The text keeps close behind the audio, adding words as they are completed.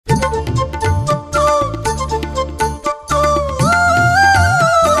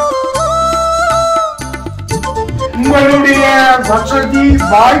வசதி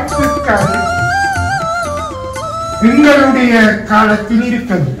வாய்ப்புகள் எங்களுடைய காலத்தில்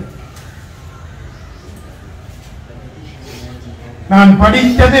இருக்கவில்லை. நான்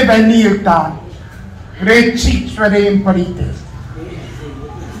படித்தது வன்னியில் தான், கிரேட் 6 வரையும் படித்தேன்.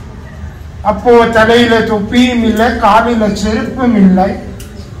 அப்போ தலையில தொப்பியும் இல்லை, காலில செருப்பும் இல்லை.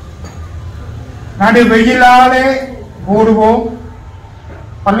 நடு வெயிலாலே ஓடுவோம்,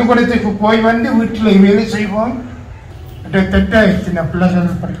 பள்ளிக்கூடத்துக்கு போய் வந்து வீட்டில் வேலை செய்வோம். கிட்டத்தட்ட சின்ன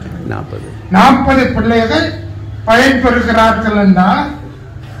பிள்ளைகள் படிக்கிறது 40 பிள்ளைகள் பயன்பெறுகிறார்கள் என்றால்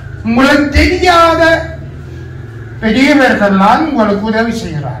உங்களுக்கு தெரியாத பெரியவர்கள்லாம் உங்களுக்கு உதவி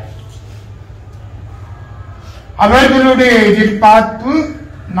செய்கிறார். அவர்களுடைய எதிர்பார்ப்பு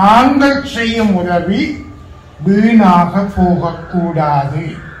நாங்கள் செய்யும் உதவி வீணாக போகக்கூடாது.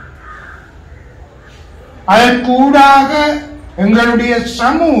 அதற்கூடாக எங்களுடைய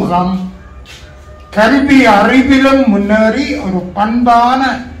சமூகம் கல்வி அறிவிலும் முன்னேறி ஒரு பண்பான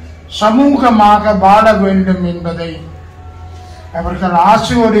சமூகமாக வாழ வேண்டும் என்பதை அவர்கள்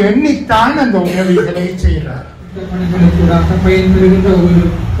ஆசையோடு எண்ணித்தான் அந்த உதவிகளை செய்கிறார். பயன்பெறுகின்ற ஒரு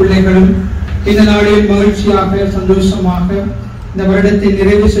பிள்ளைகளும் இந்த நாளில் மகிழ்ச்சியாக சந்தோஷமாக இந்த வருடத்தை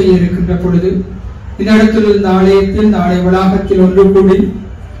நிறைவு செய்ய இருக்கின்ற பொழுது இந்த இடத்தில் இந்த ஆலயத்தில் இந்த ஆலய வளாகத்தில் ஒன்று கூடி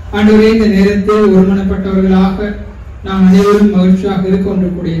ஆண்டவரே இந்த நேரத்தில் ஒருமனப்பட்டவர்களாக நாம் அனைவரும் மகிழ்ச்சியாக இருக்க ஒன்று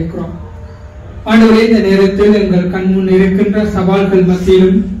கூடியிருக்கிறோம். ஆண்டவரே இந்த நேரத்தில் எங்கள் கண் முன் இருக்கின்ற சவால்கள்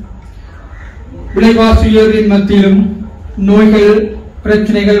மத்தியிலும் விலைவாசி உயர்வின் மத்தியிலும் நோய்கள்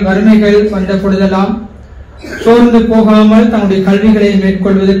பிரச்சனைகள் வறுமைகள் வந்த பொழுதெல்லாம் சோர்ந்து போகாமல் தன்னுடைய கல்விகளை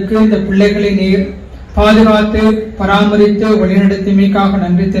மேற்கொள்வதற்கு இந்த பிள்ளைகளை நீர் பாதுகாத்து பராமரித்து வழிநடத்திமைக்காக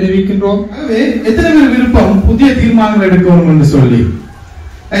நன்றி தெரிவிக்கின்றோம். எத்தனை பேர் விருப்பம் புதிய தீர்மானங்கள் எடுக்கணும் என்று சொல்லி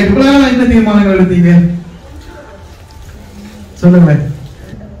என்ன தீர்மானங்கள் எடுத்தீங்க சொல்லுங்க.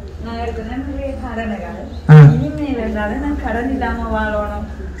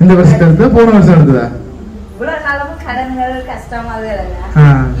 இந்த வருஷம் எடுத்தா போன வருஷம் எடுத்ததா? கடன்கள் கஷ்டமாக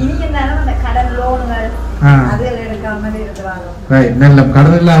நல்ல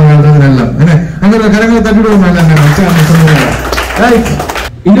கடன் இல்லாம நல்ல கடன்களை தட்டிடுவோம்.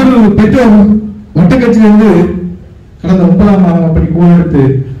 இன்னொரு பெற்றோர் ஒட்டக்கட்சியிலிருந்து கடந்த 9ஆம் மாதம் அப்படி போன் எடுத்து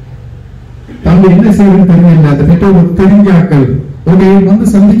தம்பி என்ன செய்வது தெரியல, அந்த பெற்றோர் தெரிஞ்சாக்கள் வந்து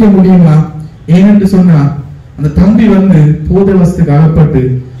சந்திக்க முடியுமா? ஏனென்று சொன்னா அந்த தம்பி வந்து போதை வசத்துக்கு அகப்பட்டு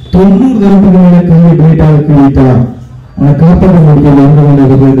 90 தரப்புக்கு மேலே தம்பி போயிட்டாவுக்கு வைக்கலாம். அவனை காப்பாற்ற முடியல,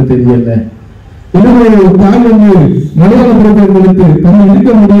 எங்க கொண்டு தெரியல. இன்னொரு தாய் வந்து மலையாள புறத்தை தம்பி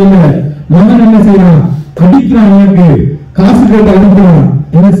இருக்க முடியல, மகன் என்ன செய்யறான், அடிக்கிறான், எனக்கு காசு கேட்டு அனுப்புறான்,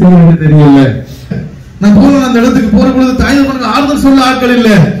 என்ன செய்யறது தெரியல. நான் போன அந்த இடத்துக்கு போற பொழுது தாய்களுக்கு ஆறுதல் சொல்ல ஆட்கள்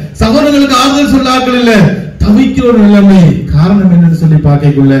இல்ல, சகோதரர்களுக்கு ஆறுதல் சொல்ல ஆட்கள் இல்ல, தவிக்கிற ஒரு நிலைமை. காரணம் என்னன்னு சொல்லி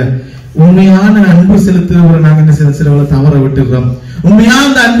பார்க்கக்குள்ள உண்மையான அன்பு செலுத்துறவரை நாங்க என்ன செய்யறோம், சிலவரை தவற விட்டுறோம். உண்மையான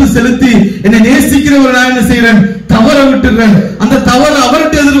அந்த அன்பு செலுத்தி என்னை நேசிக்கிறவரை நான் என்ன செய்யறேன், தவற விட்டுறேன். அந்த தவறு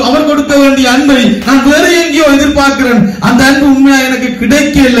அவர்கிட்ட அவர் கொடுக்க வேண்டிய அன்பை நான் வேற எங்கேயோ எதிர்பார்க்கிறேன். அந்த அன்பு உண்மையா எனக்கு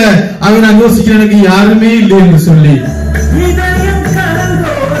கிடைக்கல. அதை நான் யோசிக்கிறேன், எனக்கு யாருமே இல்லை என்று சொல்லி.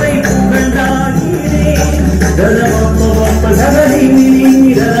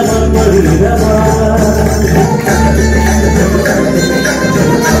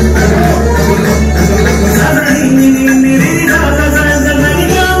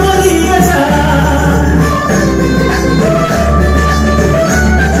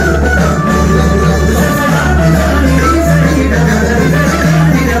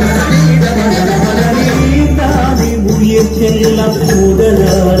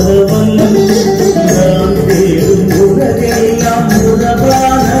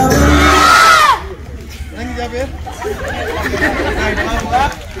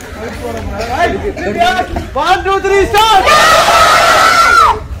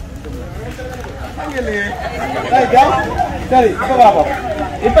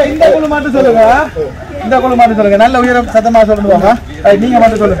 இப்ப இந்த குழு மட்டும் சொல்லுங்க, இந்த குழு மட்டும் சொல்லுங்க, நல்ல உயரம் சத்தமா சொல்லுவாங்க. நீங்க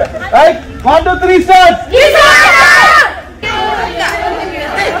மட்டும் சொல்லுங்க. 1 2 3 ஸ்டார்ட்.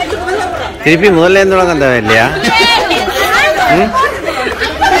 திருப்பி முதல்ல இருந்து தொடங்க இல்லையா?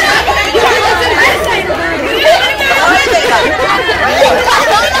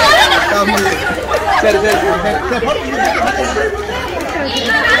 சரி சரி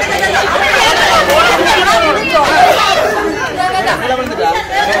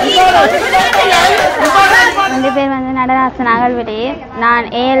என் பேர் வந்து நடராசன் அகல்விடி. நான்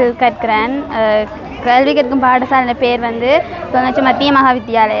ஏஎல் கற்கிறேன். கல்வி கற்கும் பாடசாலை பேர் வந்து கிளிநொச்சி மத்திய மகா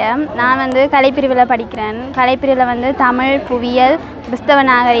வித்தியாலயம். நான் வந்து கலைப்பிரிவில் படிக்கிறேன். கலைப்பிரிவில் வந்து தமிழ், புவியியல், கிறிஸ்தவ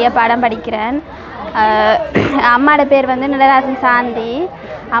நாகரிக பாடம் படிக்கிறேன். அம்மாவோட பேர் வந்து நடராசன் சாந்தி.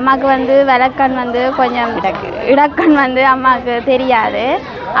 அம்மாவுக்கு வந்து விளக்கண் வந்து கொஞ்சம் இடக்கண் வந்து அம்மாவுக்கு தெரியாது.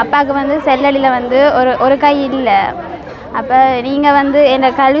 அப்பாவுக்கு வந்து செல்லடியில் வந்து ஒரு கை இல்லை. அப்போ நீங்கள் வந்து இந்த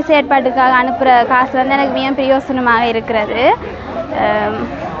கல்வி செயற்பாட்டுக்காக அனுப்புகிற காசு வந்து எனக்கு மிக பிரயோசனமாக இருக்கிறது.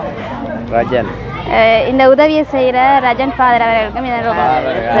 இந்த உதவியை செய்கிற ரஜன் ஃபாதர் அவர்களுக்கும்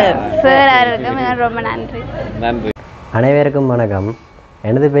சார் அவர்களுக்கும் ரொம்ப நன்றி. அனைவருக்கும் வணக்கம்.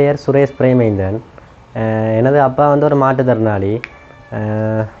 எனது பெயர் சுரேஷ் பிரேமைந்தன். எனது அப்பா வந்து ஒரு மாற்றுத்திறனாளி.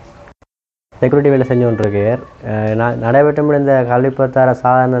 செக்யூரிட்டி வேலை செஞ்சு கொண்டிருக்கார். நான் நடைபெற்று முடிந்த கல்விப்பத்தார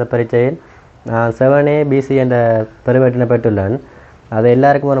சாதாரண பரீட்சையில் நான் 7A BC என்ற பெருவெற்றினை பெற்றுள்ளேன். அது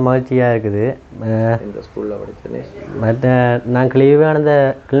எல்லாருக்கும் ஒரு மகிழ்ச்சியாக இருக்குது. இந்த ஸ்கூலில் படித்தேன். மற்ற நான்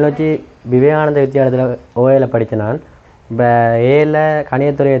கிளிநொச்சி விவேகானந்த வித்தியாலயத்தில் ஓஏயில் படித்தேன். நான் இப்போ ஏல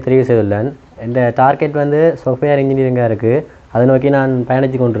கணியத்துறையை தெரிவு செய்துள்ளேன். என் டார்கெட் வந்து சாஃப்ட்வேர் இன்ஜினியரிங்காக இருக்குது. அதை நோக்கி நான்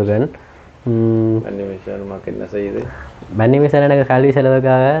பயணித்து கொண்டிருக்கேன். வன்னி மிஷன் நமக்கு என்ன செய்யுது? வன்னி மிஷன் எனக்கு கல்வி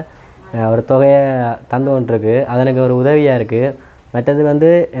செலவுக்காக ஒரு தொகையை தந்து கொண்டிருக்கு. அது எனக்கு ஒரு உதவியாக இருக்குது. மற்றது வந்து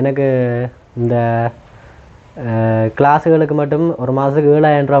எனக்கு இந்த கிளாஸுகளுக்கு மட்டும் ஒரு மாதத்துக்கு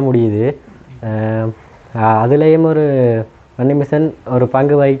 7,000 ரூபா முடியுது. அதுலேயும் ஒரு வன்னி மிஷன் ஒரு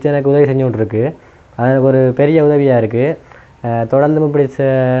பங்கு வகித்து எனக்கு உதவி செஞ்சு கொண்டிருக்கு. அது எனக்கு ஒரு பெரிய உதவியாக இருக்குது. தொடர்ந்து இப்படி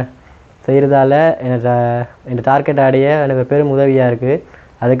செய்கிறதால என் டார்கெட் அடைய எனக்கு பெரும் உதவியாக இருக்குது.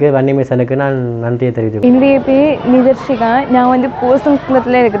 அதுக்கு வன்னி மிஷனுக்கு நான் நன்றியை தெரிவித்துக்கிறேன். என்னுடைய பேர் நிதர்ஷிகா. நான் வந்து போஸ்டம்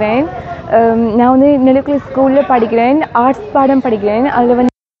ஸ்கூலத்தில் இருக்கிறேன். நான் வந்து நெலுக்குளி ஸ்கூலில் படிக்கிறேன். ஆர்ட்ஸ் பாடம் படிக்கிறேன். அதில்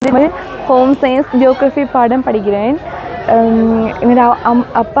வந்து ஹோம் சயின்ஸ் ஜியோகிரஃபி பாடம் படிக்கிறேன். என்னோட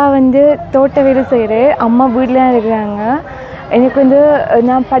அப்பா வந்து தோட்ட வேலை செய்கிறார். அம்மா வீட்டில் தான் இருக்கிறாங்க. எனக்கு வந்து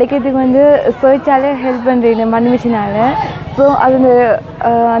நான் படிக்கிறதுக்கு வந்து சர்ச்சால் ஹெல்ப் பண்ணுறேன் வன்னி மிஷனால். ஸோ அது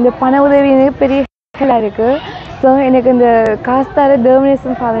அந்த பண உதவி எனக்கு பெரிய ஹெல்ப்பாக இருக்குது. ஸோ எனக்கு இந்த காஸ்தார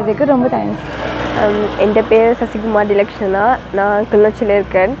டெர்மினேஷன் ஃபாதருக்கு ரொம்ப தேங்க்ஸ். என் பேர் சசிகுமார் டிலக்ஷனா. நான் கிளிநொச்சியில்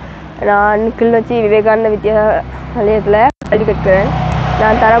இருக்கேன். நான் கிளிநொச்சி விவேகானந்த வித்யாலயத்தில் கல்வி கற்கிறேன்.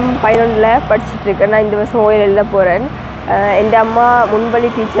 நான் தரம் 11 படிச்சுட்ருக்கேன். நான் இந்த வருஷம் ஓயில் எழுத போகிறேன். என் அம்மா முன்பள்ளி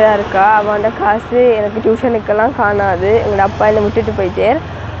டீச்சராக இருக்கா. அவன் அந்த காசு எனக்கு டியூஷனுக்கெல்லாம் காணாது. எங்களோட அப்பா என்னை விட்டுட்டு போயிட்டார்.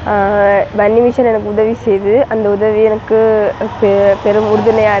 வன்னி மிஷன் எனக்கு உதவி செய்து அந்த உதவி எனக்கு பெரும்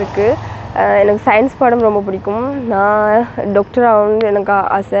உறுதுணையாக இருக்குது. எனக்கு சயின்ஸ் பாடம் ரொம்ப பிடிக்கும். நான் டாக்டர் ஆகணும்னு எனக்கு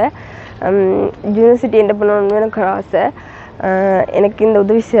ஆசை. யூனிவர்சிட்டி என்டர் பண்ணணும்னு எனக்கு ஆசை. எனக்கு இந்த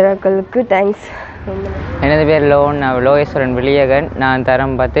உதவி செய்கிறவர்களுக்கு தேங்க்ஸ். எனது பேர் லோகேஸ்வரன் விளியகன். நான்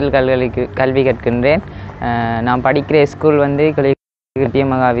தரம் 10 கல்வி கற்கின்றேன். நான் படிக்கிற ஸ்கூல் வந்து கிளிநொச்சி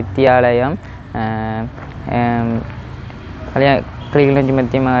மகா வித்தியாலயம். கிளிநொச்சி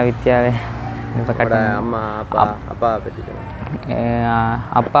மத்திய மகா வித்தியாலயம்.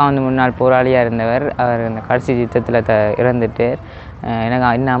 அப்பா வந்து முன்னாள் போராளியாக இருந்தவர். அவர் இந்த கடைசி யுத்தத்தில் இறந்துட்டார். எனக்கு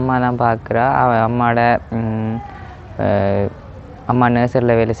இன்னும் அம்மா தான் பார்க்குறா. அம்மா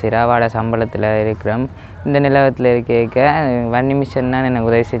நர்சரியில் வேலை செய்கிறா. அவளோட சம்பளத்தில் இருக்கிறோம். இந்த நிலவரத்தில் இருக்க வன்னி மிஷன் தான் எனக்கு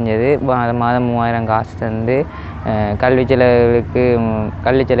உதவி செஞ்சது. மாதம் 3000 காசு தந்து கல்வி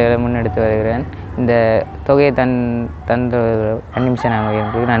செலவுகளை முன்னெடுத்து வருகிறேன். இந்த தொகையை தந்த வன்னி மிஷன்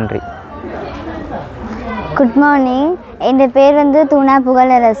அவர்களுக்கு நன்றி. Good morning. என் பேர் வந்து தூணா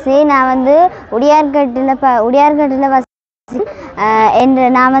புகழரசி. நான் வந்து உடையார்கட்டில்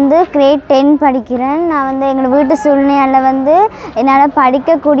நான் வந்து கிரேட் 10 படிக்கிறேன். நான் வந்து எங்கள் வீட்டு சூழ்நிலையில் வந்து என்னால்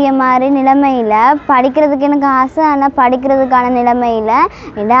படிக்கக்கூடிய மாதிரி நிலைமையில் படிக்கிறதுக்கு எனக்கு ஆசை. ஆனால் படிக்கிறதுக்கான நிலைமையில்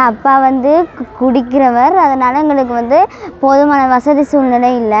என் அப்பா வந்து குடிக்கிறவர். அதனால் எங்களுக்கு வந்து போதுமான வசதி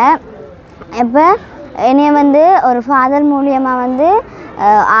சூழ்நிலை இல்லை. இப்போ என்னைய வந்து ஒரு ஃபாதர் மூலியமாக வந்து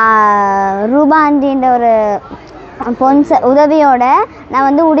ரூபா ஆண்டின்ற ஒரு உதவியோட நான்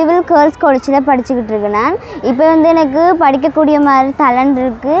வந்து உடிவில் கேர்ள்ஸ் காலேஜில் படிச்சுக்கிட்டு இருக்கேன். நான் இப்போ வந்து எனக்கு படிக்கக்கூடிய மாதிரி டேலண்ட்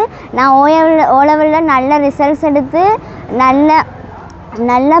இருக்குது. நான் ஓலெவலில் நல்ல ரிசல்ட்ஸ் எடுத்து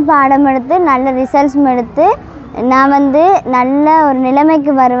நல்ல பாடம் எடுத்து நல்ல ரிசல்ட்ஸும் எடுத்து நான் வந்து நல்ல ஒரு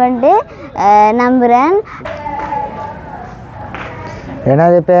நிலைமைக்கு வருவேன்ட்டு நம்புகிறேன்.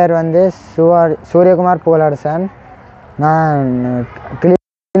 எனது பேர் வந்து சூரியகுமார் புகழரசன். நான்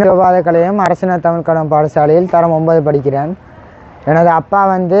கிளிநொச்சி கலையம் அரசினர் தமிழ் கடம் பாடசாலையில் தரம் 9 படிக்கிறேன். எனது அப்பா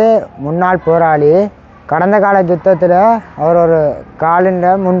வந்து முன்னாள் போராளி. கடந்த கால யுத்தத்தில் அவர் ஒரு காலின்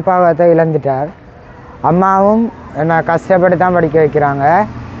முன்பாகத்தை இழந்துட்டார். அம்மாவும் என்னை கஷ்டப்பட்டு தான் படிக்க வைக்கிறாங்க.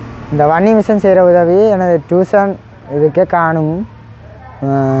 இந்த வன்னி மிஷன் செய்கிற உதவி எனது டியூஷன் இதுக்கே காணும்.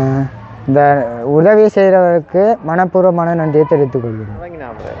 இந்த உதவி செய்கிறவருக்கு மனப்பூர்வமான நன்றியை தெரிவித்துக் கொள்கிறேன்.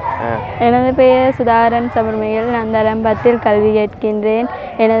 எனது பெயர் சுதாகரன் சபர்மையில். நான் தரம் 10 கல்வி கேட்கின்றேன்.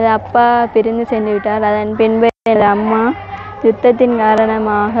 எனது அப்பா பிரிந்து சென்று விட்டார். அதன் பின்பு எனது அம்மா யுத்தத்தின்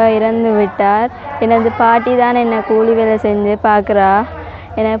காரணமாக இறந்து விட்டார். எனது பாட்டி தான் என்னை கூலி வேலை செஞ்சு பார்க்குறா.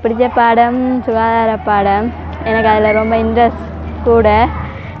 எனக்கு பிடிச்ச பாடம் சுகாதார பாடம். எனக்கு அதில் ரொம்ப இன்ட்ரெஸ்ட் கூட.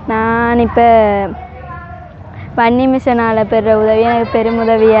 நான் இப்போ வன்னி மிஷனால் பெற உதவி எனக்கு பெரும்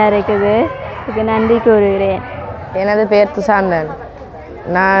உதவியாக இருக்குது. இதுக்கு நன்றி கூறுகிறேன். எனது பெயர் துசாந்தன்.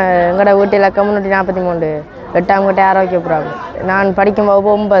 நான் எங்களோட வீட்டில் 343 8ஆம் கட்ட ஆரோக்கியபுரம். நான் படிக்கும்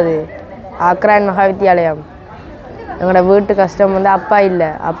வகுப்பு 9 அக்ரான் மகா வித்தியாலயம். எங்களோட வீட்டு கஷ்டம் வந்து அப்பா இல்லை,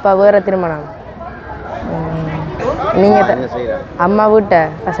 அப்பா வேறு திருமணம். நீங்கள் அம்மா வீட்டை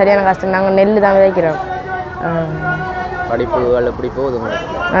சரியான கஷ்டம். நாங்கள் நெல் தான் விதைக்கிறோம். படிப்புகள் எப்படி போகுது?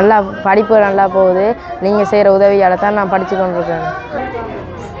 நல்லா படிப்பு நல்லா போகுது. நீங்கள் செய்கிற உதவியால் தான் நான் படித்து கொண்டிருக்கேன்.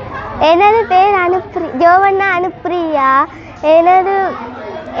 எனது பேர் ஜோவண்ணா அனுப்பிரியா.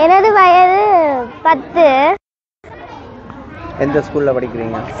 எனது வயது 10. எந்த ஸ்கூலில்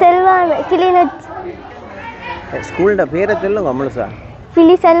படிக்கிறீங்க? செல்வான கிளிநொச்சி. ஸ்கூலோட பேரை சொல்லுங்க முழுசா.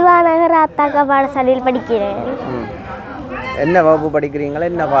 செல்வாநகர் ஆத்தாக்கா பாடசாலையில் படிக்கிறேன். என்ன வகுப்பு படிக்கிறீங்களா?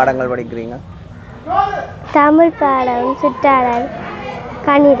 என்ன பாடங்கள் படிக்கிறீங்க? தமிழ் பாடம், சுற்றாடல்,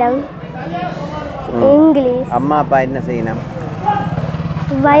 கணிதம், இங்கிலீஷ். அம்மா அப்பா என்ன செய்யணும்?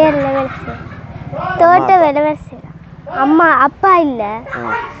 வயல்ல வேலை செய்யணும், தோட்ட வேலை செய்யணும். அம்மா அப்பா இல்லை,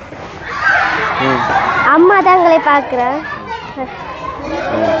 அம்மா தாங்களே பார்க்குறேன்.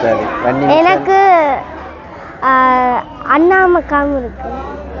 எனக்கு அண்ணா அம்மாக்காவும் இருக்கு.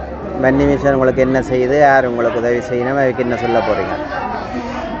 வன்னி மிஷன் உங்களுக்கு என்ன செய்யுது? யார் உங்களுக்கு உதவி செய்யணும்? அதுக்கு என்ன சொல்ல போறீங்க?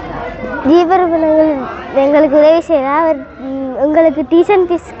 தீபர்கள் எங்களுக்கு உதவி செய்கிறார். அவர் உங்களுக்கு டியூஷன்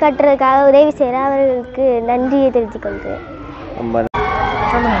ஃபீஸ் கட்டுறதுக்காக உதவி செய்கிறார். அவர்களுக்கு நன்றியை தெரிவித்துக்கொள்கிறேன்.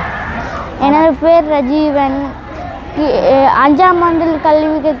 எனது பேர் ரஜீவன். 5ஆம் ஆண்டில்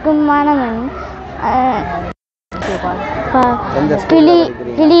கல்வி கற்கும் மாணவன்.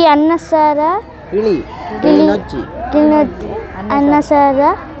 கிளி அன்னசாரா கிளிநொச்சி அன்னசாரா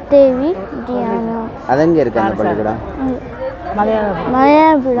தேவி தியானோ. அதங்க இருக்கு அந்த பள்ளிக்கூடம்?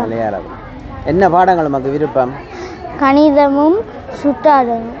 மலையாளம். என்ன பாடங்கள் நமக்கு விருப்பம்? கணிதமும்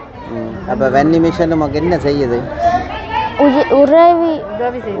சுற்றாடலும். அப்ப வன்னி மிஷன் நமக்கு என்ன செய்யுது?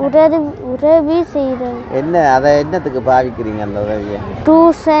 உதவி செய்யுது. என்ன அதை என்னத்துக்கு பாவிக்கிறீங்க அந்த உதவியை?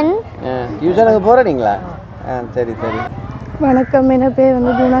 டியூஷனுக்கு போறீங்களா? சரி சரி. வணக்கம், என் பேர்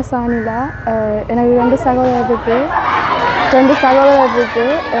வந்து குணா சானிலா. எனக்கு 2 சகோதரர் இருக்கு.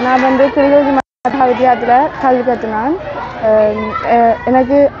 நான் வந்து கிளிநொச்சி மகா வித்தியாலயத்தில் கல்வி கற்றுனான்.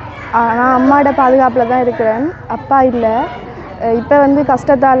 எனக்கு நான் அம்மாவோட பாதுகாப்பில் தான் இருக்கிறேன். அப்பா இல்லை. இப்போ வந்து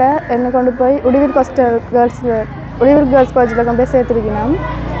கஷ்டத்தால் என்னை கொண்டு போய் உடுவில் கேர்ள்ஸ் காலேஜில் கொண்டு போய் சேர்த்துருக்கேன்.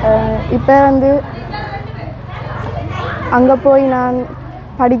 இப்போ வந்து அங்கே போய் நான்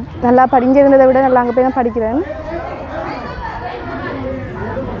நல்லா படிஞ்சிருந்ததை விட நல்லா அங்கே போய் நான் படிக்கிறேன்.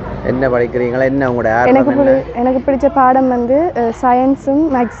 என்ன படிக்கிறீங்களா? என்ன உங்களோட எனக்கு பிடிச்ச பாடம் வந்து சயின்ஸும்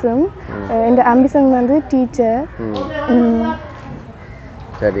மேக்ஸும். என் ஆம்பிஷன் வந்து டீச்சர்.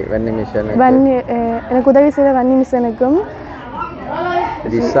 சரி, வன்னி மிஷன் எனக்கு உதவி செய்த வன்னி மிஷனுக்கும்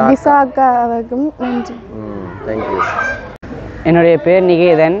விசாக்கா அவருக்கும் நன்றி. தேங்க்யூ. என்னுடைய பேர்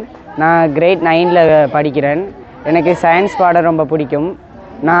நிகேதன். நான் கிரேட் 9ல் படிக்கிறேன். எனக்கு சயின்ஸ் பாடம் ரொம்ப பிடிக்கும்.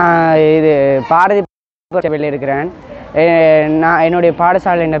 நான் இது பாரதி இருக்கிறேன். நான் என்னுடைய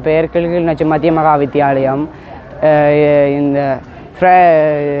பாடசாலையின் பெயர் கிளிநொச்சி மத்திய மகா வித்தியாலயம். இந்த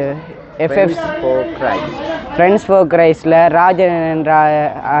ஃப்ரெண்ட்ஸ் ஃபார் கிரைஸ்டில் ராஜன் என்ற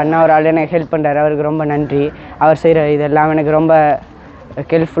அண்ணா ஒரு ஆள் எனக்கு ஹெல்ப் பண்ணுறாரு. அவருக்கு ரொம்ப நன்றி. அவர் செய்கிற இதெல்லாம் எனக்கு ரொம்ப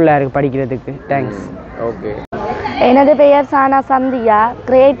ஹெல்ப்ஃபுல்லாக இருக்குது படிக்கிறதுக்கு. தேங்க்ஸ். ஓகே. எனது பெயர் சானா சந்தியா,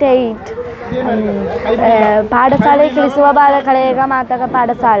 கிரேட் 8. பாடசாலை கிறிஸ்துவபாத கலையக மாத்தக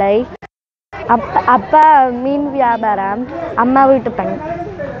பாடசாலை. அப்பா மீன் வியாபாரம், அம்மா வீட்டு பெண்.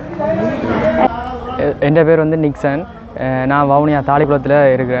 என் பேர் வந்து நிக்சன். நான் வவுனியா தாலிக்குளத்தில்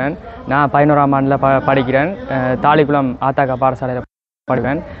இருக்கிறேன். நான் 11ஆம் ஆண்டில் படிக்கிறேன். தாலிக்குளம் ஆத்தாக்கா பாடசாலையில்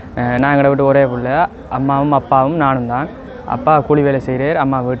படிப்பேன். நான் எங்களை விட்டு ஒரே பிள்ளை. அம்மாவும் அப்பாவும் நானும் தான். அப்பா கூலி வேலை செய்கிறார்,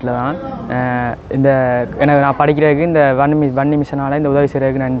 அம்மா வீட்டில் தான். எனக்கு நான் படிக்கிறதுக்கு இந்த வன்னி மிஷனால் இந்த உதவி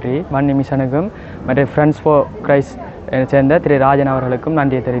செய்கிறதுக்கு நன்றி. வன்னி மிஷனுக்கும் மற்ற ஃப்ரெண்ட்ஸ் ஃபார் கிரைஸ்ட் சேர்ந்த திரு ராஜன் அவர்களுக்கும்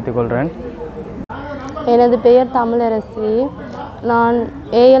நன்றியை தெரிவித்துக் கொள்கிறேன். எனது பெயர் தமிழரசி. நான்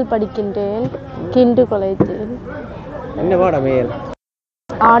ஏஎல் படிக்கின்றேன், கிண்டு காலேஜில். என்ன பாடம்? AL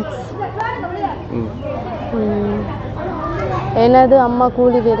arts. எனது அம்மா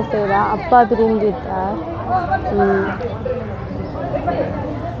கூலி வேலை செய்கிறார், அப்பா பிரிந்துட்டார்.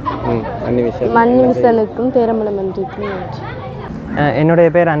 வன்னி மிஷனுக்கும் பேரம்பலம் நன்றிக்கும் நன்றி. என்னுடைய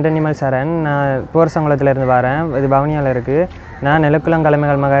பேர் அண்டனிமல் சரண். நான் போர்சங்குளத்திலேருந்து வரேன். இது பவனியாவில் இருக்குது. நான் நெலக்குளம்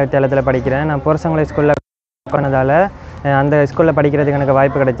கலைமகள் மகா வித்தியாலயத்தில் படிக்கிறேன். நான் போர்சங்குளம் ஸ்கூலில் பண்ணதால் அந்த ஸ்கூலில் படிக்கிறதுக்கு எனக்கு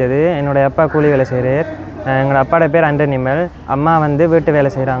வாய்ப்பு கிடைச்சது. என்னுடைய அப்பா கூலி வேலை செய்கிறார். எங்களோட அப்பாவோட பேர் அண்டனிமல். அம்மா வந்து வீட்டு வேலை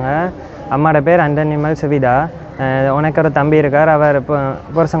செய்கிறாங்க. அம்மாவோட பேர் அண்டனிமல் சுவிதா. உனக்கு ஒரு தம்பி இருக்கார், அவர் இப்போ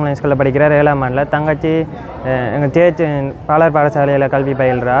போர்சங்குளம் ஸ்கூலில் படிக்கிறார் 7ஆம் ஆண்டில். தங்கச்சி எங்கள் சேச்சு பாலர் பாடசாலையில் கல்வி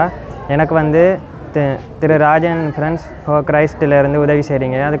பயில்றா. எனக்கு வந்து திரு ராஜன் ஃப்ரெண்ட்ஸ் ஃபார் கிரைஸ்டிலேருந்து உதவி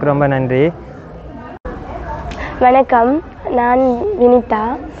செய்கிறீங்க, அதுக்கு ரொம்ப நன்றி. வணக்கம், நான் வினிதா.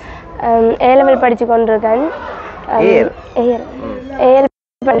 ஏலெவல் படித்து கொண்டிருக்கேன். ஏஎல்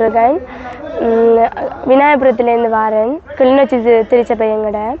பண்ணிருக்கேன். விநாயகபுரத்துலேருந்து வாரேன். கிளிநொச்சி திருச்சபை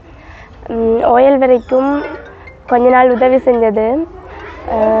எங்கட ஓயல் வரைக்கும் கொஞ்ச நாள் உதவி செஞ்சது.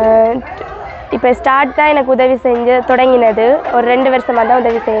 இப்போ ஸ்டார்ட் தான் எனக்கு உதவி செஞ்சு தொடங்கினது. ஒரு 2 வருஷமாக தான்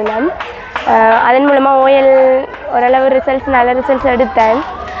உதவி செய்யலாம். அதன் மூலமாக ஓயல் ஓரளவு நல்ல ரிசல்ட்ஸ் எடுத்தேன்.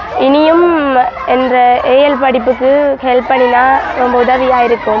 இனியும் என்ற ஏஎல் படிப்புக்கு ஹெல்ப் பண்ணினா ரொம்ப உதவியாக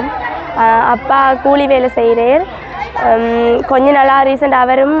இருக்கும். அப்பா கூலி வேலை செய்கிறார். கொஞ்ச நாளாக ரீசெண்டாக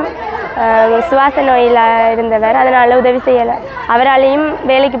அவரும் சுவாச நோயில் இருந்தவர், அதனால் உதவி செய்யலை. அவராலையும்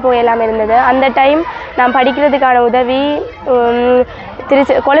வேலைக்கு போயெல்லாம் இருந்தது. அந்த டைம் நான் படிக்கிறதுக்கான உதவி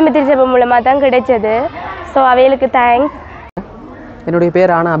கொழும்பு திருச்சபை மூலமாக தான் கிடைச்சது. ஸோ அவைகளுக்கு தேங்க்ஸ். என்னுடைய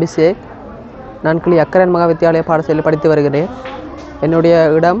பேர் ஆனா அபிஷேக். நான் அக்கரன் மகா வித்தியாலய பாடசாலையில் படித்து வருகிறேன். என்னுடைய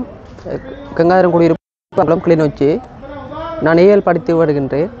இடம் கங்காதரம் குடியிருப்பு கிளிநொச்சி. நான் ஏஎல் படித்து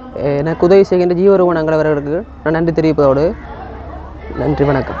வருகின்றேன். எனக்கு உதவி செய்கின்ற ஜீவரூபணங்களவர்களுக்கு நான் நன்றி தெரிவிப்பதோடு நன்றி.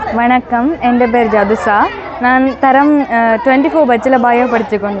 வணக்கம். வணக்கம், என் பேர் ஜதுசா. நான் தரம் 24 பட்சில் பயோ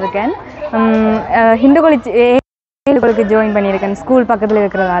படித்து கொண்டிருக்கேன். ஹிந்துகளுக்கு ஜாயின் பண்ணியிருக்கேன் ஸ்கூல் பக்கத்தில்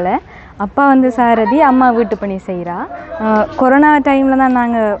இருக்கிறதால. அப்பா வந்து சாரதி, அம்மா வீட்டு பணி செய்கிறா. கொரோனா டைமில் தான்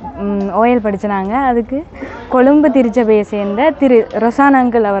நாங்கள் ஓயல் படிச்சினாங்க. அதுக்கு கொழும்பு திருச்சபையை சேர்ந்த திரு ரொசான்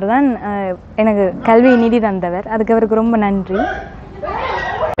அங்கிள் அவர் தான் எனக்கு கல்வி நிதி தந்தவர். அதுக்கு அவருக்கு ரொம்ப நன்றி.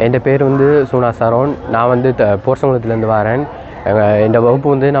 என் பேர் வந்து சோனா சரோன். நான் வந்து போர்சங்குளத்துலேருந்து வரேன். என் வகுப்பு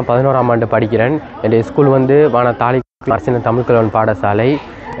வந்து நான் 11ஆம் ஆண்டு படிக்கிறேன். என் ஸ்கூல் வந்து தாலி அரசின தமிழ் கல்வன் பாடசாலை.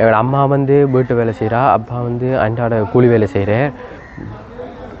 எங்களோட அம்மா வந்து வீட்டு வேலை செய்கிறா, அப்பா வந்து அன்றாட கூலி வேலை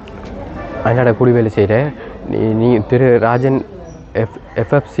செய்கிறேன். நீ திரு ராஜன்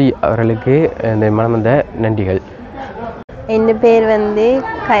எஃப்எஃப்சி அவர்களுக்கு இந்த மனமந்த நன்றிகள். என் பேர் வந்து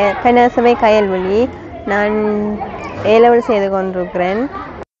கனசபை கயல்வழி. நான் ஏலெவல் செய்து கொண்டிருக்கிறேன்.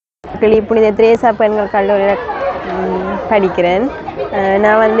 புனித திரேசா பெண்கள் கல்லூரியில் படிக்கிறேன்.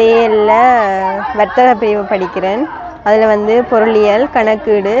 நான் வந்து ஏஎல்ல வர்த்தக பிரிவு படிக்கிறேன். அதில் வந்து பொருளியல்,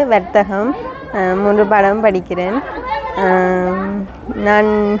 கணக்கீடு, வர்த்தகம் 3 பாடம் படிக்கிறேன். நான்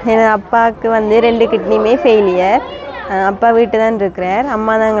என் அப்பாவுக்கு வந்து 2 கிட்னியுமே ஃபெயிலியர். அப்பா வீட்டு தான் இருக்கிறார்,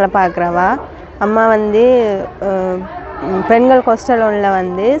 அம்மா தான் எங்களை பார்க்குறவா. அம்மா வந்து பெண்கள் ஹாஸ்டலில்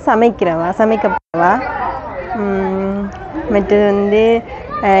வந்து சமைக்கப்படுறவா. மற்றது வந்து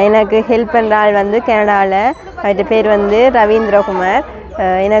எனக்கு ஹெல்ப் பண்ணுற ஆள் வந்து கனடாவில், அவர்கிட்ட பேர் வந்து ரவீந்திரகுமார்.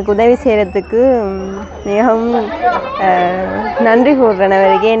 எனக்கு உதவி செய்கிறதுக்கு மிகவும் நன்றி கூறுறேன்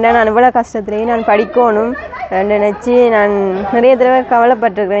அவருக்கு. ஏன்னா நான் இவ்வளோ கஷ்டத்துலேயும் நான் படிக்கணும் நினச்சி நான் நிறைய தடவை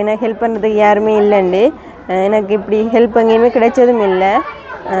கவலைப்பட்டிருக்கிறேன். எனக்கு ஹெல்ப் பண்ணுறதுக்கு யாருமே இல்லைண்டு. எனக்கு இப்படி ஹெல்ப் எங்கேயுமே கிடைச்சதும் இல்லை.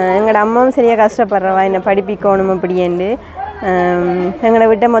 எங்களோட அம்மாவும் சரியாக கஷ்டப்படுறவா என்னை படிப்பிக்கணும் அப்படின்ட்டு. எங்களை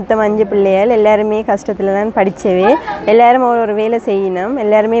விட்ட மொத்தம் 5 பிள்ளைகள், எல்லாருமே கஷ்டத்தில் தான் படித்தவே. எல்லோரும் ஒரு வேலை செய்யணும்,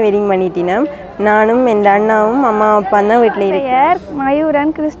 எல்லாருமே வெட்டிங் பண்ணிட்டினோம். நானும் என் அண்ணாவும் அம்மா அப்பா தான் வீட்டில் இருக்கேன்.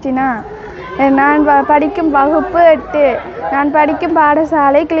 மயூரன் கிறிஸ்டினா. நான் படிக்கும் வகுப்பு 8. நான் படிக்கும்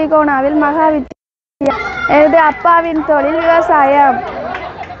பாடசாலை கிளிகோனாவில் மகாவித்யா. எனது அப்பாவின் தொழில் விவசாயம்.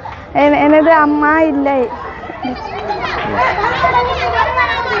 எனது அம்மா இல்லை.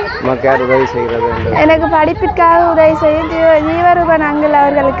 எனக்கு படிப்பிற்காக உதவி செய்யும் ஜீவரூபன் அங்கிள்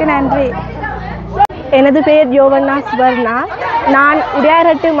அவர்களுக்கு நன்றி. எனது பெயர் யோவன்னா சுவர்ணா. நான்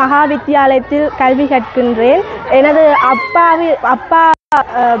இடையாரட்டு மகா வித்தியாலயத்தில் கல்வி கற்கின்றேன். எனது அப்பா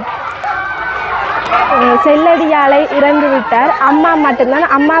செல்லடியாலை இறந்து விட்டார். அம்மா மட்டும்தான்,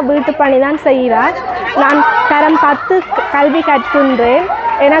 அம்மா வீட்டு பணி தான் செய்கிறார். நான் தரம் 10 கல்வி கற்கின்றேன்.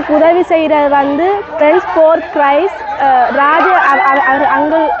 எனக்கு உதவி செய்கிறது வந்து friends for Christ Raja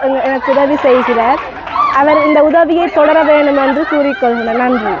uncle எனக்கு உதவி செய்கிறார். அவர் இந்த உதவியை தொடர வேண்டும் என்று கூறிக்கொள்கிறேன்.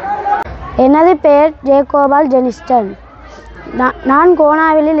 நன்றி. எனது பெயர் ஜேகோபால் ஜெனிஸ்டன். நான்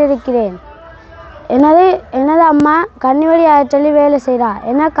கோனாவிலில் இருக்கிறேன். எனது அம்மா கன்னிவெளி ஆற்றலில் வேலை செய்கிறார்.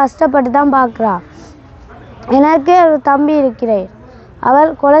 என்ன கஷ்டப்பட்டு தான் பார்க்குறா. எனக்கு ஒரு தம்பி இருக்கிறேன். அவர்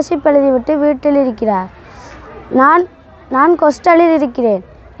கொலசிப் எழுதிவிட்டு வீட்டில் இருக்கிறார். நான் கொஸ்டலில் இருக்கிறேன்.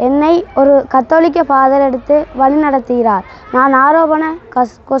 என்னை ஒரு கத்தோலிக்க ஃபாதர் எடுத்து வழி நடத்துகிறார். நான் ஆரோபண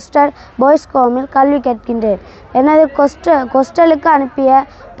கொஸ்டல் பாய்ஸ் ஹோமில் கல்வி கற்கின்றேன். எனது கொஸ்டலுக்கு அனுப்பிய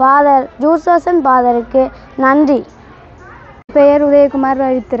ஃபாதர் ஜூசோசன் ஃபாதருக்கு நன்றி. பெயர் உதயகுமார்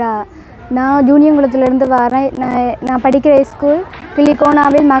ரவித்ரா. நான் ஜூனியங்குளத்திலிருந்து வரேன். நான் படிக்கிற ஸ்கூல்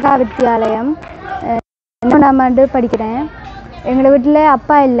கிளிகோனாவில் மகா வித்தியாலயம். 2ஆம் ஆண்டு படிக்கிறேன். எங்கள் வீட்டில்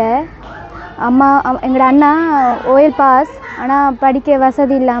அப்பா இல்லை. எங்களோட அண்ணா ஓஎல் பாஸ், ஆனால் படிக்க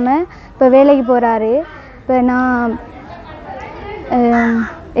வசதி இல்லாமல் இப்போ வேலைக்கு போகிறாரு. இப்போ நான்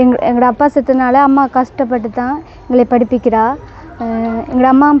எங்களோட அப்பா செத்தனால அம்மா கஷ்டப்பட்டு தான் எங்களை படிப்பிக்கிறா. எங்களோட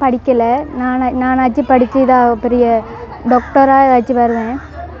அம்மாவும் படிக்கலை, நானாச்சும் படித்து இதாக பெரிய டாக்டராக ஏதாச்சும் வருவேன்.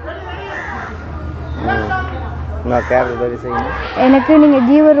 எனக்கு நீங்கள்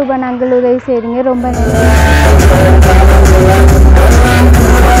ஜீவரூபன் அங்கிள் உதவி செய்கிறீங்க, ரொம்ப நன்றி.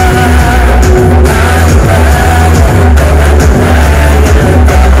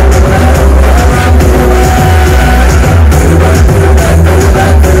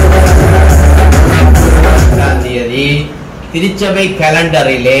 திருச்சபை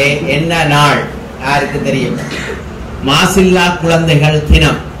கலண்டரிலே என்ன நாள் யாருக்கு தெரியும்? மாசில்லா குழந்தைகள்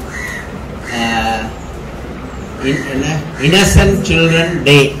தினம், இன்னசென்ட் சில்ட்ரன்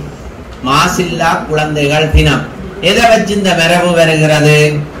டே, மாசில்லா குழந்தைகள் தினம். எதை வச்சு இந்த மரபு வருகிறது?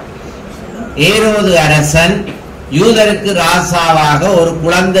 ஏரோது அரசன் யூதருக்கு ராசாவாக ஒரு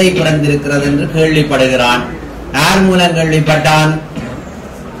குழந்தை பிறந்திருக்கிறது என்று கேள்விப்படுகிறான். யார் மூலம் கேள்விப்பட்டான்?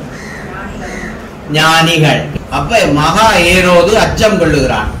 ஞானிகள். அப்ப மகா ஏரோது அச்சம்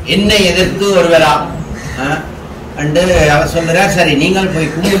கொள்ளுகிறான், என்னை எதிர்த்து ஒருவரா என்று அவர் சொல்றார். சரி, நீங்கள்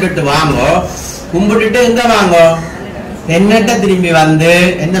போய் கும்பிட்டுட்டு வாங்கோ. கும்பிட்டுட்டு எங்க வாங்கோ? தென்னட்ட திரும்பி வந்து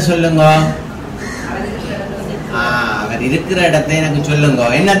என்ன சொல்லுங்க? அவர் இருக்கிற இடத்தை எனக்கு சொல்லுங்க.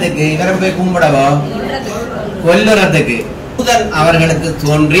 என்னத்துக்கு? இவரை போய் கும்பிடவோ? கொல்லுறதுக்கு. அவர்களுக்கு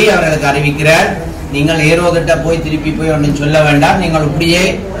தோன்றி அவர்களுக்கு அறிவிக்கிறார், நீங்கள் ஏரோதிட்ட போய் திருப்பி போய் ஒன்றும் சொல்ல வேண்டாம், நீங்கள் இப்படியே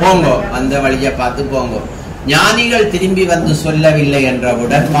போங்கோ, அந்த வழியை பார்த்து போங்கோ. ஞானிகள் திரும்பி வந்து சொல்லவில்லை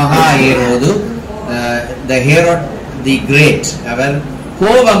என்றவுடன் மகா ஏரோது, தி ஹேரோட் தி கிரேட், அவர்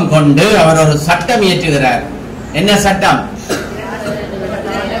கோபம் கொண்டு அவர் ஒரு சட்டம் இயற்றுகிறார். என்ன சட்டம்?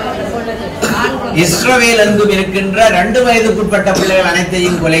 இஸ்ரவேல் எங்கும் இருக்கின்ற 2 வயதுக்குட்பட்ட பிள்ளைகள்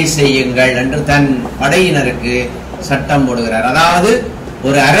அனைத்தையும் கொலை செய்யுங்கள் என்று தன் படையினருக்கு சட்டம் போடுகிறார். அதாவது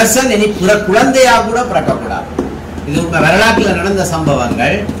ஒரு அரசன் இனி குழந்தையா கூட பிறக்கக்கூடாது. இது வரலாற்றில் நடந்த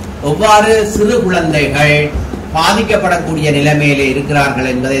சம்பவங்கள். எவ்வாறு சிறு குழந்தைகள் பாதிக்கப்படக்கூடிய நிலைமையிலே இருக்கிறார்கள்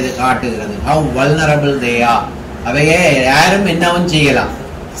என்பதை இது காட்டுகிறது. How vulnerable they are. அவையே யாரும் என்னவும் செய்யலாம்.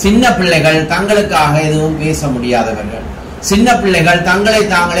 சின்ன பிள்ளைகள் தங்களுக்காக எதுவும் பேச முடியாதவர்கள், சின்ன பிள்ளைகள் தங்களை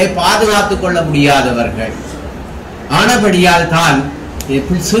தாங்களே பாதுகாத்துக் கொள்ள முடியாதவர்கள். ஆனபடியால் தான்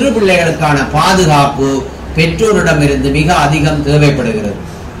சிறு பிள்ளைகளுக்கான பாதுகாப்பு பெற்றோரிடமிருந்து மிக அதிகம் தேவைப்படுகிறது.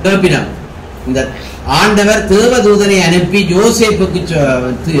 இந்த ஆண்டவர் தேவதூதனை அனுப்பி யோசேப்புக்கு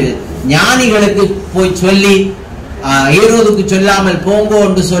ஞானிகளுக்கு போய் சொல்லி ஏரோதுக்கு சொல்லாமல் போங்கோ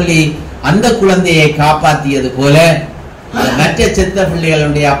என்று சொல்லி அந்த குழந்தையை காப்பாற்றியது போல மற்ற செத்த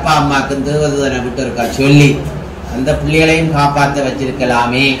பிள்ளைகளுடைய அப்பா அம்மாக்கு தேவதூதனை விட்டு இருக்கா சொல்லி அந்த பிள்ளைகளையும் காப்பாற்ற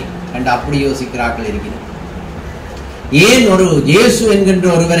வச்சிருக்கலாமே என்று அப்படி யோசிக்கிறார்கள் இருக்கிறது. ஏன் ஒரு இயேசு என்கின்ற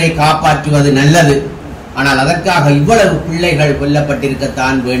ஒருவரை காப்பாற்றுவது நல்லது, ஆனால் அதற்காக இவ்வளவு பிள்ளைகள்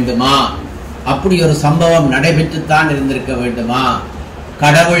கொல்லப்பட்டிருக்கத்தான் வேண்டுமா? அப்படி ஒரு சம்பவம் நடைபெற்றுத்தான் இருந்திருக்க வேண்டுமா?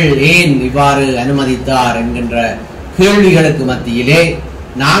 கடவுள் ஏன் இவ்வாறு அனுமதித்தார் என்கின்ற கேள்விகளுக்கு மத்தியிலே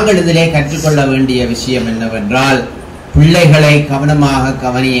நாங்கள் இதிலே கற்றுக்கொள்ள வேண்டிய விஷயம் என்னவென்றால், பிள்ளைகளை கவனமாக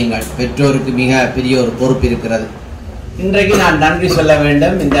கவனியுங்கள். பெற்றோருக்கு மிக பெரிய ஒரு பொறுப்பு இருக்கிறது. இன்றைக்கு நான் நன்றி சொல்ல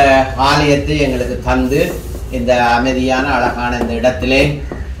வேண்டும், இந்த ஆலயத்தை எங்களுக்கு தந்து இந்த அமைதியான அழகான இந்த இடத்திலே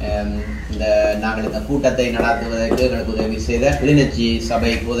நாங்கள் இந்த கூட்டத்தை நடத்துவதற்கு எங்களுக்கு உதவி செய்த கிளிநொச்சி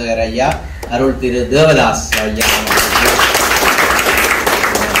சபை போதகர் ஐயா அருள் திரு தேவதாஸ் ஐயா.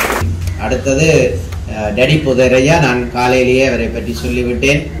 அடுத்தது டடி போதகர் ஐயா, நான் காலையிலேயே அவரை பற்றி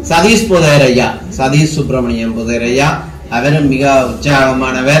சொல்லிவிட்டேன். சதீஷ் போதகர் ஐயா, சதீஷ் சுப்பிரமணியம் போதகர் ஐயா, அவரும் மிக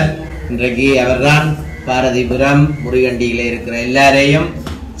உற்சாகமானவர். இன்றைக்கு அவர்தான் பாரதிபுரம் முருகண்டியில இருக்கிற எல்லாரையும்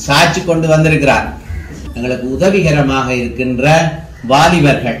சாட்சி கொண்டு வந்திருக்கிறார். எங்களுக்கு உதவிகரமாக இருக்கின்ற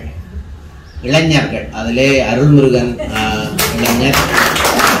வாலிபர்கள், இளைஞர்கள், அதிலே அருள்முருகன் இளைஞர்,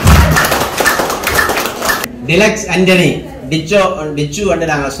 டிலக்ஸ் ஆண்டனி, டிச்சு என்று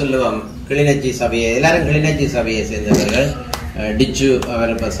நாங்கள் சொல்லுவோம். கிளிநொச்சி சபையை, எல்லாரும் கிளிநொச்சி சபையை சேர்ந்தவர்கள். டிச்சு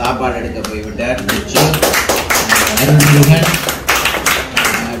அவர் இப்ப சாப்பாடு எடுக்க போய்விட்டார். டிச்சு, அருள்முருகன்,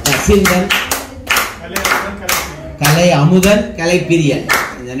 தசிந்தன், கலை அமுதன், கலை பிரியன்,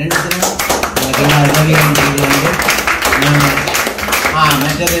 இந்த நினைக்கிறோம்.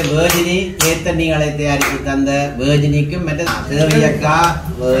 மற்றது வேர்ஜினி, தேத்தண்ணிகளை தயாரித்து தந்த வேர்ஜினிக்கும், மற்றது தேவையக்கா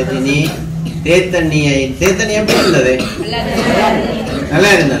வேர்ஜினி தேத்தண்ணியை, தேத்தண்ணி எப்படி இருந்தது? நல்லா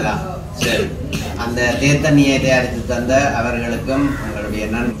இருந்ததா? சரி, அந்த தேத்தண்ணியை தயாரித்து தந்த அவர்களுக்கும் உங்களுடைய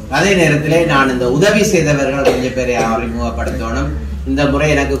நன்றி. அதே நேரத்திலே நான் இந்த உதவி செய்தவர்கள் கொஞ்சம் பேரை அறிமுகப்படுத்தணும். இந்த முறை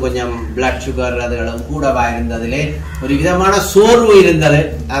எனக்கு கொஞ்சம் பிளட் சுகர் அதுகளும் கூடவா இருந்ததிலே ஒரு விதமான சோர்வு இருந்தது,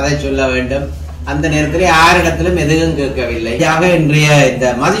 அதை சொல்ல வேண்டும். அந்த நேரத்தில் யாரிடத்திலும் எதுவும் கேட்கவில்லை. இன்றைய இந்த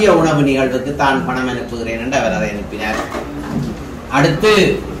மதிய உணவு நிகழ்வுக்கு தான் பணம் அனுப்புகிறேன் என்று அவர் அதை அனுப்பினார். அடுத்து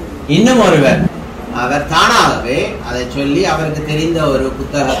இன்னும் ஒருவர், அவர் தானாகவே அதை சொல்லி அவருக்கு தெரிந்த ஒரு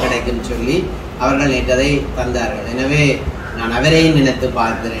புத்தகம் கிடைக்கும் சொல்லி அவர்கள் நேற்றதை தந்தார்கள். எனவே நான் அவரையும் நினைத்து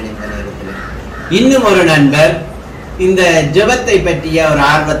பார்க்கிறேன் இந்த நேரத்தில். இன்னும் ஒரு நண்பர், இந்த ஜெபத்தை பற்றிய ஒரு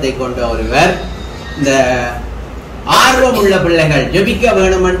ஆர்வத்தை கொண்ட ஒருவர், இந்த ஆர்வம் உள்ள பிள்ளைகள், ஜெபிக்க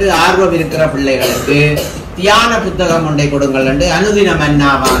வேணும் என்று ஆர்வம் இருக்கிற பிள்ளைகளுக்கு தியான புத்தகம் ஒன்றை கொடுங்கள் என்று அனுதின மன்னா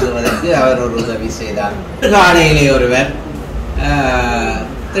வாங்குவதற்கு அவர் ஒரு உதவி செய்தார். காலையிலே ஒருவர்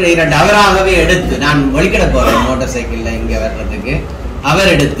திடீரென்று அவராகவே எடுத்து, நான் ஒழிக்கிட போறேன் மோட்டார் சைக்கிள்ல இங்க வர்றதுக்கு,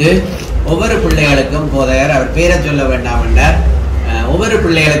 அவர் எடுத்து ஒவ்வொரு பிள்ளைகளுக்கும் போதையர், அவர் பேரை சொல்ல வேண்டாம் என்றார், ஒவ்வொரு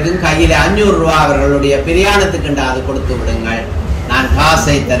பிள்ளைகளுக்கும் கையில் 500 ரூபா அவர்களுடைய பிரயாணத்துக்கு அது கொடுத்து விடுங்கள், நான்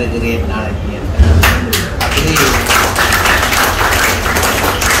காசை தருகிறேன் நாளைக்கு.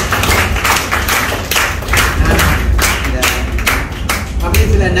 அப்படி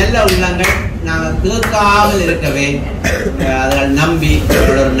சில நல்ல உள்ளங்கள் நாங்கள் கேட்காமல் இருக்கவே அவர்கள் நம்பி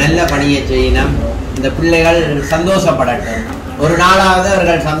ஒரு நல்ல பணியை செய்யணும். இந்த பிள்ளைகள் சந்தோஷப்படட்டும், ஒரு நாளாவது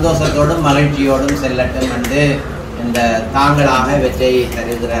அவர்கள் சந்தோஷத்தோடும் மகிழ்ச்சியோடும் செல்லட்டும் என்று இந்த தாங்களாக வெற்றி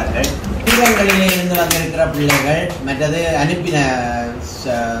தருகிறார்கள். தூரங்களிலே இருந்து வந்திருக்கிற பிள்ளைகள், மற்றது அனுப்பின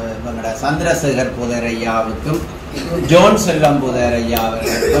சந்திரசேகர் புதர் ஐயாவுக்கும் ஜோன் செல்வம் புதர் ஐயா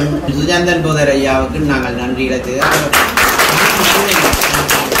அவர்களுக்கும் சுஜந்தன் புதர் ஐயாவுக்கும் நாங்கள் நன்றிகளை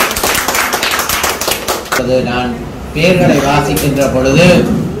நான் பெயர்களை வாசிக்கின்ற பொழுது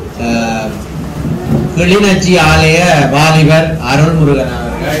கிளிநொச்சி ஆலய வாலிபர் அருள்முருகன்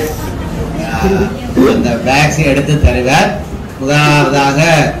அவர்கள் அந்த பேக்ஸை எடுத்து தருவார். முதலாவதாக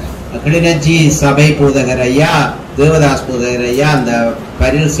கிளிநொச்சி சபை பூதகர் ஐயா, தேவதாஸ் பூதகர் ஐயா அந்த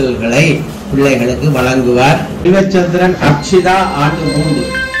பரிசுகளை பிள்ளைகளுக்கு வழங்குவார். சிவச்சந்திரன் அக்ஷிதா ஆண்டு 3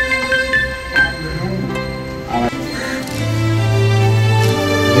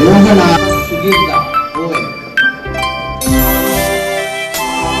 சுகீர்தா கோவை.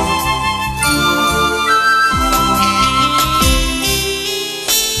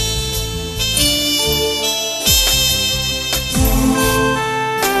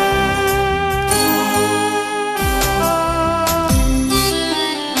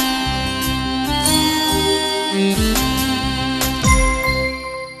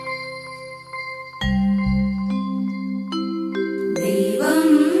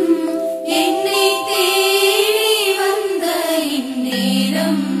 என்னை தேடி வந்த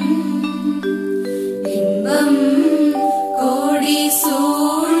இந்நேரம்